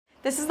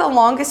This is the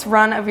longest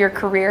run of your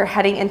career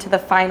heading into the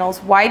finals.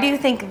 Why do you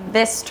think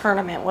this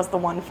tournament was the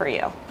one for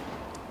you?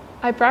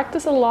 I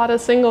practiced a lot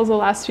of singles the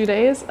last few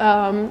days,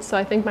 so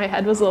I think my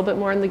head was a little bit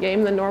more in the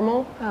game than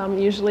normal.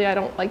 Usually I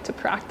don't like to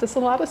practice a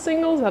lot of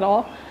singles at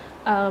all,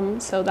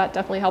 so that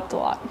definitely helped a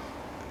lot.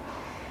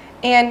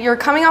 And you're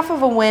coming off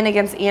of a win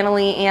against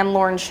Annalie and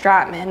Lauren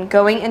Stratman.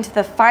 Going into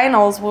the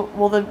finals,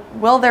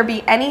 will there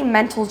be any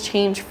mental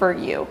change for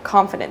you,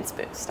 confidence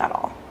boost at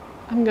all?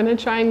 I'm going to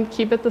try and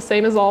keep it the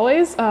same as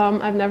always.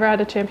 I've never had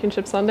a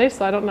championship Sunday,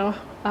 so I don't know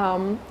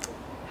how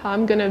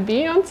I'm going to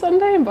be on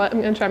Sunday, but I'm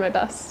going to try my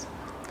best.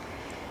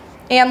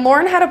 And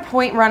Lauren had a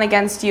point run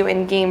against you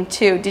in game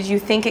 2. Did you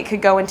think it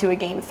could go into a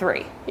game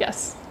 3?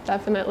 Yes,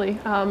 definitely.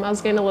 I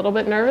was getting a little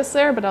bit nervous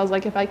there, but I was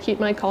like, if I keep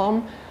my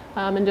calm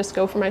and just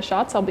go for my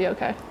shots, I'll be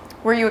okay.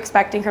 Were you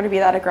expecting her to be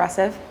that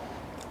aggressive?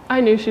 I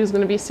knew she was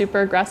going to be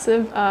super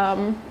aggressive,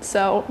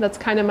 so that's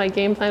kind of my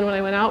game plan when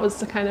I went out, was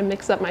to kind of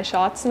mix up my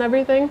shots and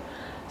everything.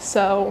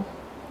 So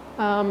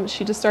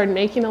she just started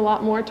making a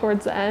lot more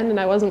towards the end, and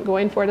I wasn't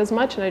going for it as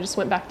much, and I just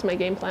went back to my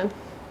game plan.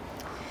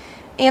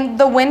 And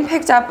the wind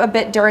picked up a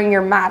bit during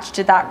your match.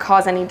 Did that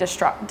cause any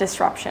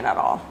disruption at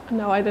all?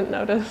 No, I didn't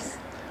notice.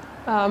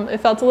 It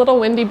felt a little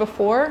windy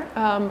before,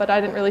 but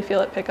I didn't really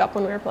feel it pick up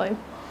when we were playing.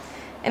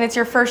 And it's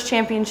your first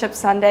championship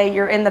Sunday.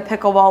 You're in the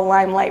pickleball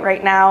limelight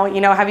right now.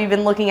 You know, have you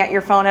been looking at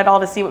your phone at all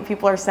to see what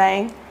people are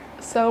saying?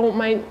 So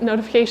my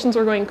notifications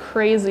were going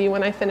crazy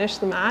when I finished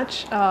the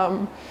match.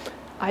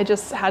 I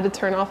just had to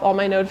turn off all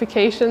my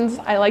notifications.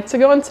 I like to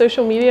go on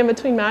social media in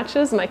between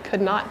matches, and I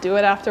could not do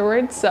it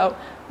afterwards. So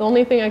the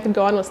only thing I could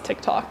go on was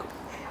TikTok.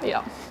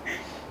 Yeah.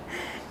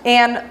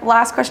 And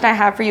last question I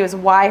have for you is,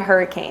 why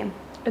Hurricane?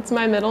 It's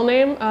my middle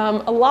name.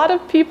 A lot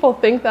of people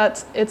think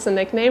that it's a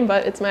nickname,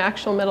 but it's my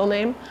actual middle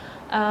name.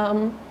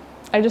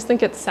 I just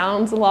think it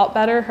sounds a lot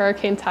better,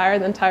 Hurricane Tyra,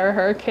 than Tyra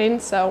Hurricane.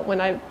 So when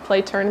I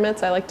play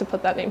tournaments, I like to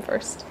put that name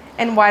first.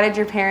 And why did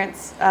your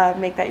parents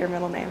make that your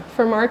middle name?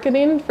 For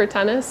marketing, for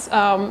tennis.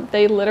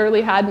 They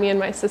literally had me and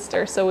my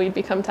sister, so we'd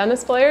become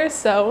tennis players.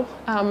 So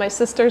my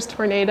sister's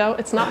Tornado.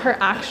 It's not her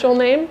actual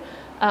name,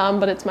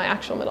 but it's my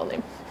actual middle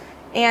name.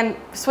 And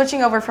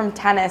switching over from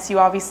tennis, you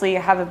obviously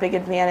have a big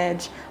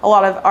advantage. A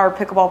lot of our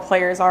pickleball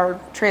players are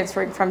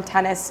transferring from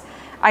tennis.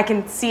 I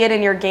can see it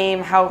in your game,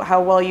 how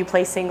well you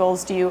play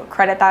singles. Do you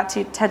credit that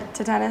to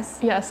tennis?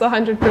 Yes,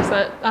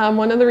 100%.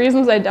 One of the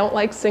reasons I don't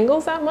like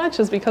singles that much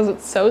is because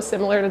it's so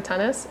similar to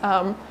tennis.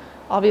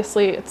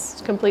 Obviously,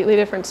 it's completely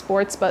different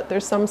sports, but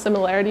there's some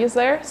similarities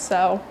there.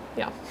 So,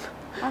 yeah.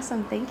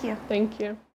 Awesome. Thank you. Thank you.